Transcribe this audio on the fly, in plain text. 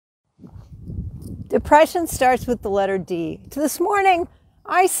Depression starts with the letter D. This morning,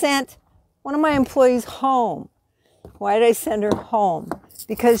 I sent one of my employees home. Why did I send her home?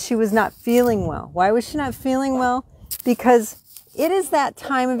 Because she was not feeling well. Why was she not feeling well? Because it is that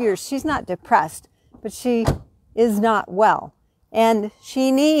time of year. She's not depressed, but she is not well. And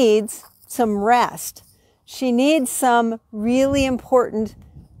she needs some rest. She needs some really important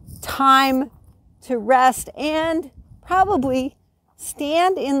time to rest and probably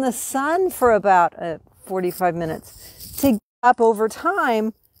stand in the sun for about 45 minutes to get up over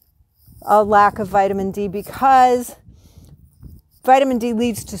time a lack of vitamin D, because vitamin D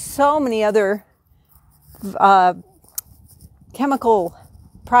leads to so many other chemical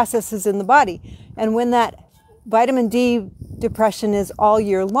processes in the body. And when that vitamin D depression is all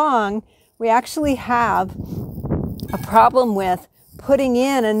year long, we actually have a problem with putting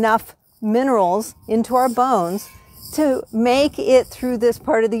in enough minerals into our bones to make it through this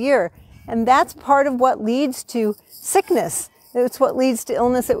part of the year. And that's part of what leads to sickness. It's what leads to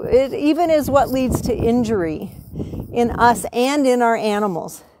illness. It even is what leads to injury in us and in our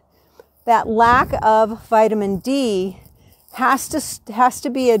animals. That lack of vitamin D has to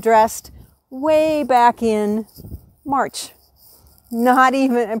be addressed way back in March. Not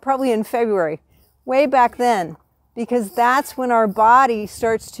even, and probably in February, way back then, because that's when our body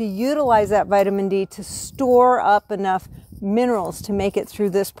starts to utilize that vitamin D to store up enough minerals to make it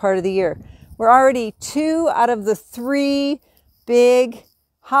through this part of the year. We're already 2 out of the 3 big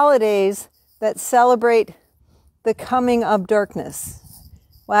holidays that celebrate the coming of darkness.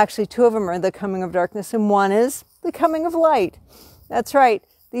 Well, actually 2 of them are the coming of darkness, and 1 is the coming of light. That's right.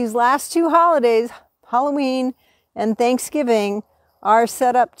 These last 2 holidays, Halloween and Thanksgiving, are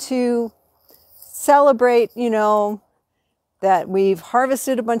set up to celebrate, that we've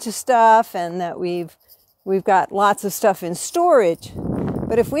harvested a bunch of stuff and that we've got lots of stuff in storage.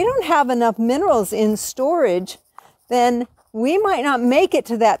 But if we don't have enough minerals in storage, then we might not make it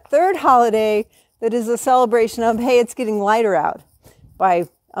to that 3rd holiday that is a celebration of, hey, it's getting lighter out by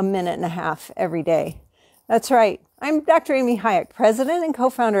a minute and a half every day. That's right. I'm Dr. Amy Hayek, president and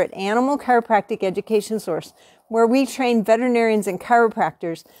co-founder at Animal Chiropractic Education Source, where we train veterinarians and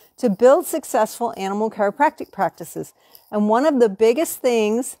chiropractors to build successful animal chiropractic practices. And one of the biggest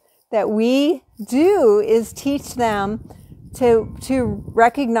things that we do is teach them to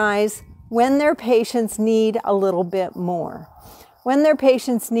recognize when their patients need a little bit more, when their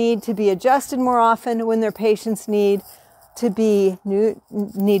patients need to be adjusted more often, when their patients need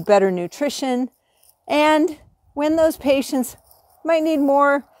better nutrition, and when those patients might need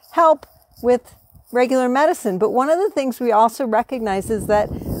more help with regular medicine. But one of the things we also recognize is that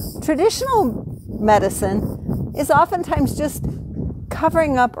traditional medicine is oftentimes just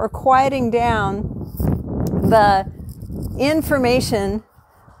covering up or quieting down the information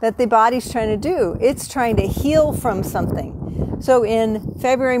that the body's trying to do. It's trying to heal from something. So in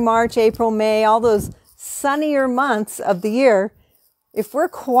February, March, April, May, all those sunnier months of the year, if we're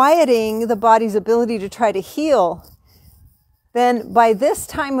quieting the body's ability to try to heal, then by this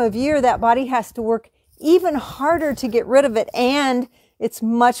time of year, that body has to work even harder to get rid of it, and it's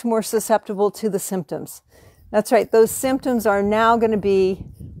much more susceptible to the symptoms. That's right. Those symptoms are now going to be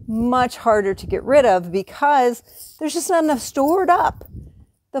much harder to get rid of because there's just not enough stored up.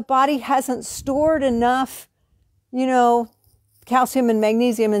 The body hasn't stored enough, calcium and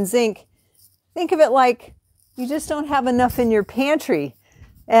magnesium and zinc. Think of it like you just don't have enough in your pantry,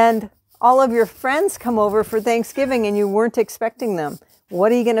 and all of your friends come over for Thanksgiving and you weren't expecting them.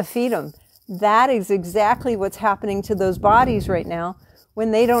 What are you going to feed them? That is exactly what's happening to those bodies right now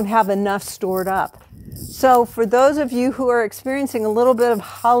when they don't have enough stored up. So for those of you who are experiencing a little bit of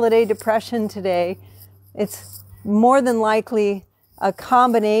holiday depression today, it's more than likely a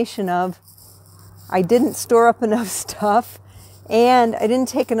combination of I didn't store up enough stuff and I didn't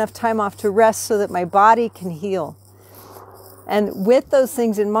take enough time off to rest so that my body can heal. And with those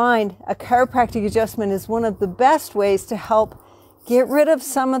things in mind, a chiropractic adjustment is one of the best ways to help get rid of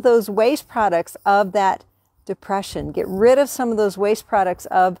some of those waste products of that depression, get rid of some of those waste products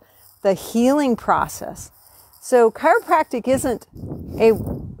of the healing process. So chiropractic isn't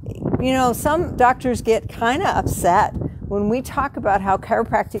some doctors get kind of upset when we talk about how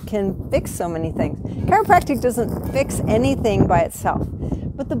chiropractic can fix so many things. Chiropractic doesn't fix anything by itself,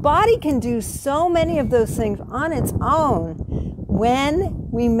 but the body can do so many of those things on its own when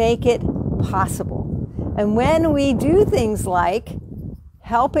we make it possible. And when we do things like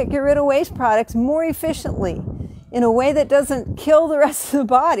help it get rid of waste products more efficiently in a way that doesn't kill the rest of the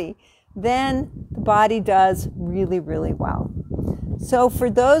body, then the body does really, really well. So for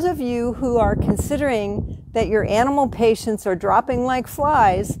those of you who are considering that your animal patients are dropping like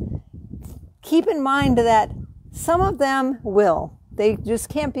flies, keep in mind that some of them will. They just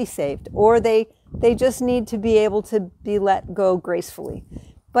can't be saved, or they just need to be able to be let go gracefully.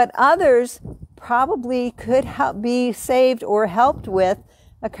 But others probably could be saved or helped with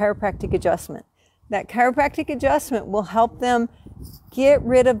a chiropractic adjustment. That chiropractic adjustment will help them get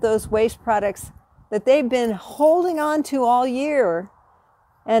rid of those waste products that they've been holding on to all year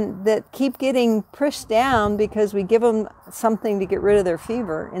and that keep getting pushed down because we give them something to get rid of their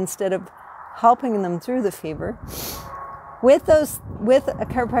fever instead of helping them through the fever. With a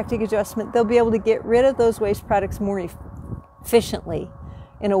chiropractic adjustment, they'll be able to get rid of those waste products more efficiently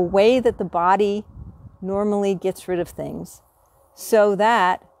in a way that the body normally gets rid of things, so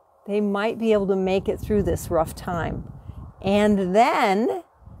that they might be able to make it through this rough time. And then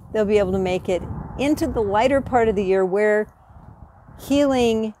they'll be able to make it into the lighter part of the year where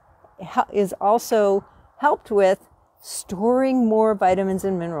healing is also helped with storing more vitamins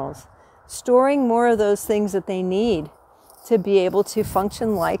and minerals, storing more of those things that they need to be able to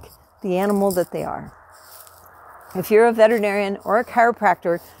function like the animal that they are. If you're a veterinarian or a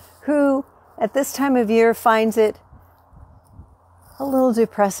chiropractor who at this time of year finds it a little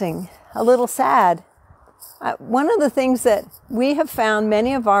depressing, a little sad, one of the things that we have found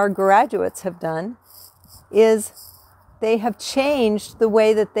many of our graduates have done is they have changed the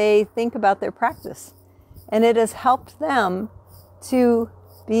way that they think about their practice. And it has helped them to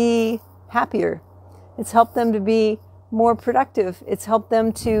be happier. It's helped them to be more productive. It's helped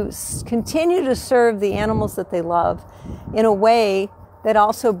them to continue to serve the animals that they love in a way that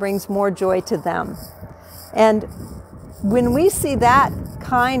also brings more joy to them. And when we see that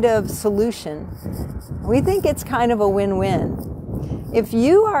kind of solution, we think it's kind of a win-win. If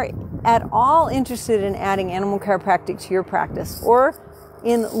you are at all interested in adding animal chiropractic to your practice, or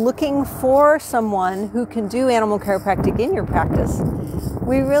in looking for someone who can do animal chiropractic in your practice,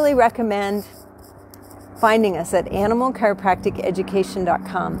 we really recommend finding us at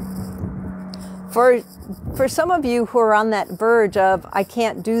animalchiropracticeducation.com. For some of you who are on that verge of, I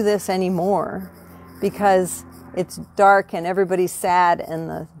can't do this anymore because it's dark and everybody's sad,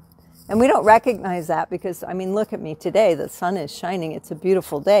 and we don't recognize that because, I mean, look at me today. The sun is shining. It's a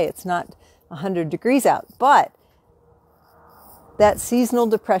beautiful day. It's not 100 degrees out, but that seasonal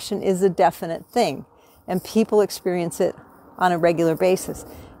depression is a definite thing, and people experience it on a regular basis.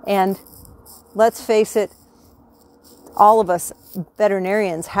 And let's face it, all of us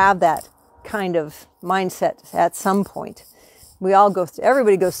veterinarians have that kind of mindset at some point.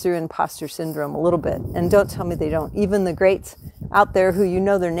 Everybody goes through imposter syndrome a little bit, and don't tell me they don't. Even the greats out there who you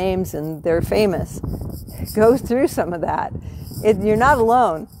know their names and they're famous go through some of that. You're not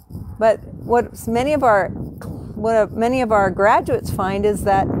alone. But what many of our graduates find is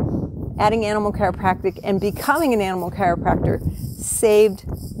that adding animal chiropractic and becoming an animal chiropractor saved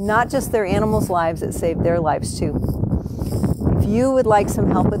not just their animals' lives, it saved their lives too. If you would like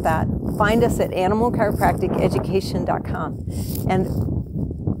some help with that, find us at animalchiropracticeducation.com. And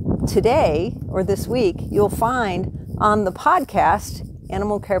today, or this week, you'll find on the podcast,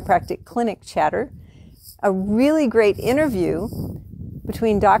 Animal Chiropractic Clinic Chatter, a really great interview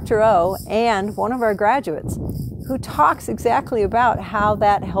between Dr. O and one of our graduates who talks exactly about how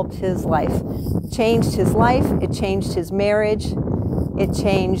that helped his life. It changed his life, it changed his marriage, it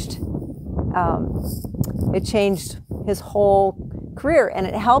changed his whole career, and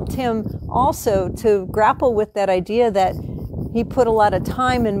it helped him also to grapple with that idea that he put a lot of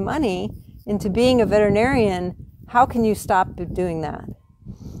time and money into being a veterinarian. How can you stop doing that?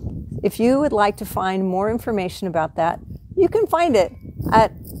 If you would like to find more information about that, you can find it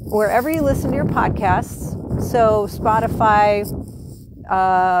at wherever you listen to your podcasts. So Spotify,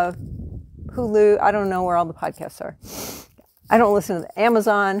 Hulu, I don't know where all the podcasts are. I don't listen to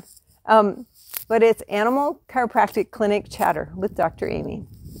Amazon. But it's Animal Chiropractic Clinic Chatter with Dr. Amy.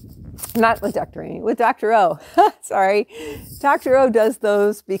 Not with Dr. Amy, with Dr. O. Sorry. Dr. O does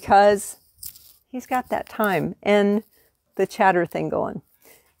those because he's got that time and the chatter thing going.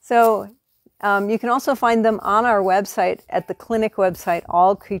 So you can also find them on our website at the clinic website,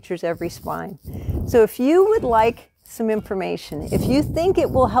 All Creatures Every Spine. So if you would like some information, if you think it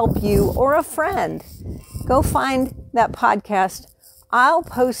will help you or a friend, go find that podcast. I'll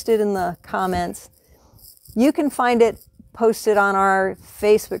post it in the comments. You can find it posted on our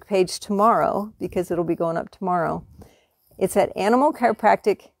Facebook page tomorrow because it'll be going up tomorrow. It's at Animal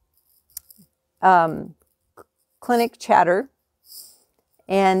Chiropractic Clinic Chatter,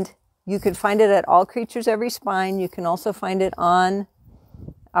 and you can find it at All Creatures Every Spine. You can also find it on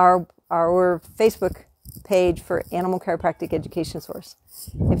our Facebook page for Animal Chiropractic Education Source.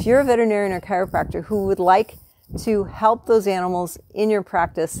 If you're a veterinarian or chiropractor who would like to help those animals in your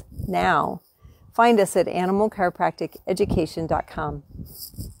practice now, find us at animalchiropracticeducation.com.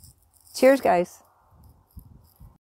 Cheers, guys.